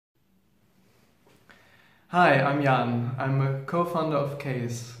Hi, I'm Jan. I'm a co-founder of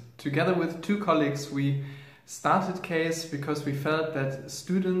CASE. Together with two colleagues, we started CASE because we felt that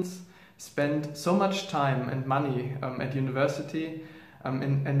students spend so much time and money at university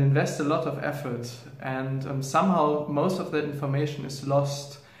and invest a lot of effort, and somehow most of that information is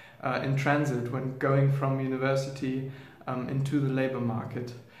lost in transit when going from university into the labor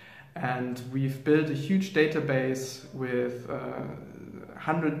market. And we've built a huge database with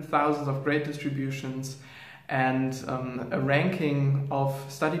hundreds, thousands of grade distributions and a ranking of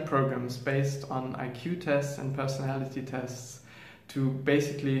study programs based on IQ tests and personality tests to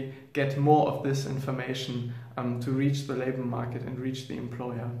basically get more of this information to reach the labor market and reach the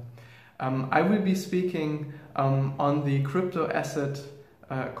employer. I will be speaking on the crypto asset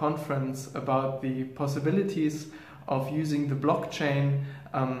conference about the possibilities of using the blockchain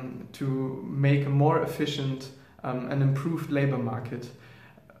to make a more efficient and improved labor market.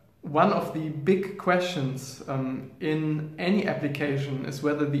 One of the big questions in any application is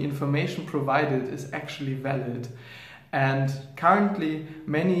whether the information provided is actually valid. And currently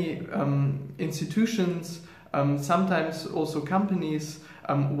many institutions, sometimes also companies,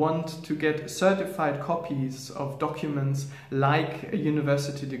 want to get certified copies of documents like a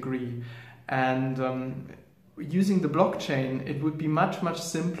university degree. And using the blockchain, it would be much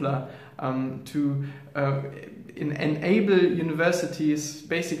simpler to enable universities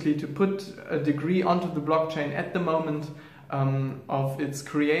basically to put a degree onto the blockchain at the moment of its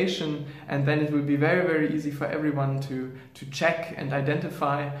creation, and then it will be very easy for everyone to check and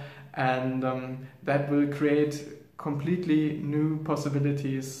identify, and that will create completely new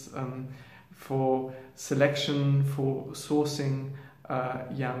possibilities for selection, for sourcing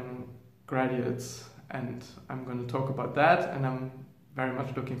young graduates. And I'm going to talk about that, and I'm very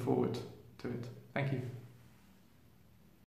much looking forward to it. Thank you.